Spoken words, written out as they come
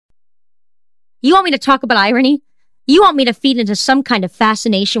You want me to talk about irony? You want me to feed into some kind of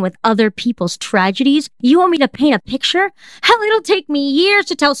fascination with other people's tragedies? You want me to paint a picture? Hell, it'll take me years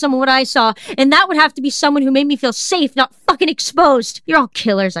to tell someone what I saw, and that would have to be someone who made me feel safe, not fucking exposed. You're all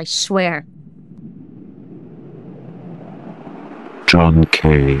killers, I swear. John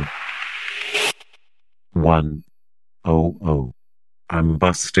K. 100. I'm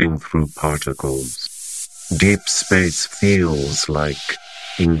busting through particles. Deep space feels like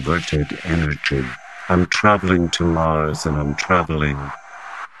inverted energy. I'm traveling to Mars, and I'm traveling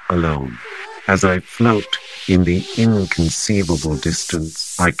alone. As I float in the inconceivable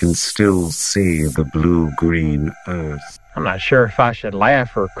distance, I can still see the blue-green Earth. I'm not sure if I should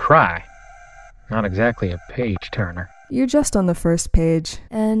laugh or cry. Not exactly a page-turner. You're just on the first page,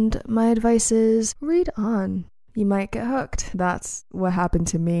 and my advice is read on. You might get hooked. That's what happened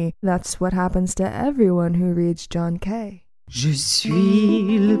to me. That's what happens to everyone who reads John K. You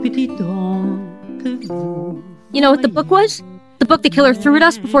know what the book was? The book the killer threw at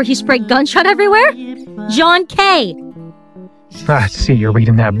us before he sprayed gunshot everywhere? John K. I see you're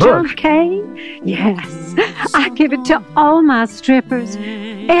reading that book. John K? Yes. I give it to all my strippers.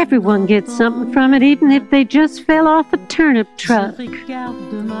 Everyone gets something from it, even if they just fell off a turnip truck.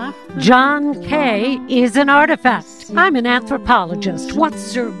 John K is an artefact. I'm an anthropologist. What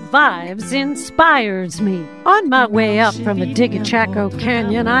survives inspires me. On my way up from a dig at Chaco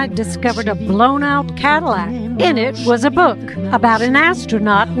Canyon, I discovered a blown-out Cadillac. In it was a book about an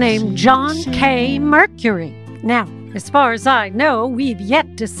astronaut named John K. Mercury. Now, as far as I know, we've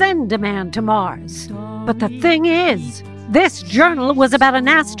yet to send a man to Mars. But the thing is, this journal was about an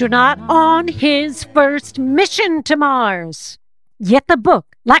astronaut on his first mission to Mars. Yet the book,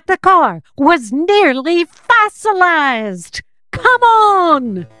 like the car, was nearly fossilized. Come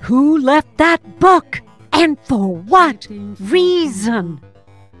on! Who left that book? And for what reason?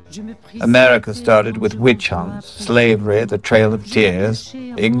 America started with witch hunts, slavery, the Trail of Tears.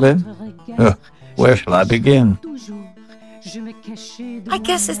 England? Where shall I begin? I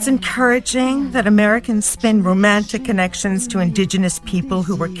guess it's encouraging that Americans spin romantic connections to Indigenous people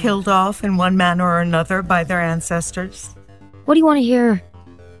who were killed off in one manner or another by their ancestors. What do you want to hear?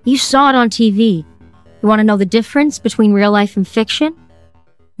 You saw it on TV. You want to know the difference between real life and fiction?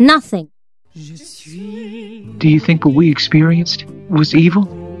 Nothing. Do you think what we experienced was evil?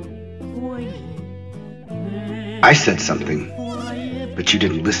 I said something, but you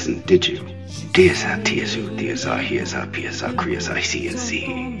didn't listen, did you? Dear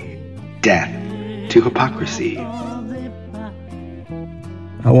Death to hypocrisy. I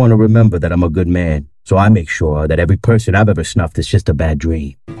want to remember that I'm a good man, so I make sure that every person I've ever snuffed is just a bad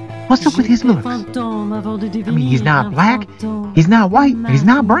dream. What's up with his looks? I mean, he's not black, he's not white, and he's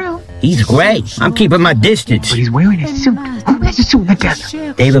not brown. He's gray. I'm keeping my distance. But he's wearing a suit. Who wears a suit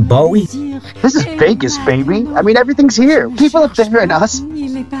together? David Bowie? This is Vegas, baby. I mean, everything's here. People up there and us.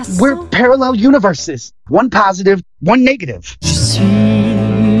 We're parallel universes. One positive, one negative.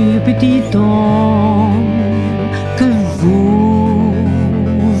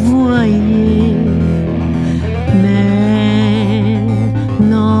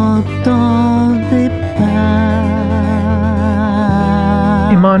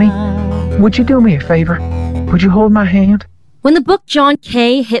 Imani, would you do me a favor? Would you hold my hand? When the book John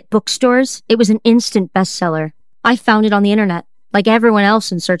K hit bookstores, it was an instant bestseller. I found it on the internet, like everyone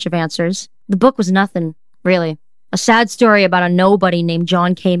else in search of answers. The book was nothing, really. A sad story about a nobody named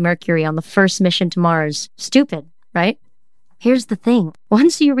John K. Mercury on the first mission to Mars. Stupid, right? Here's the thing.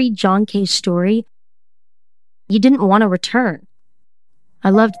 Once you read John K.'s story, you didn't want to return. I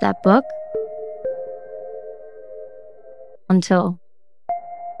loved that book. Until...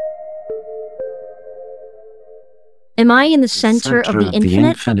 Am I in the center of the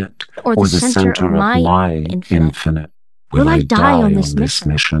infinite, or the center of my infinite? Will I die on this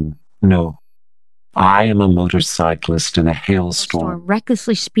mission? No. I am a motorcyclist in a hailstorm.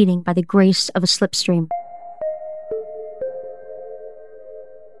 Recklessly speeding by the grace of a slipstream.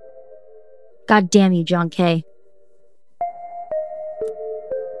 God damn you, John K.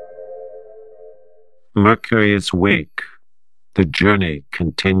 Mercury's wake. The journey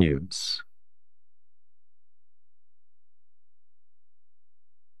continues.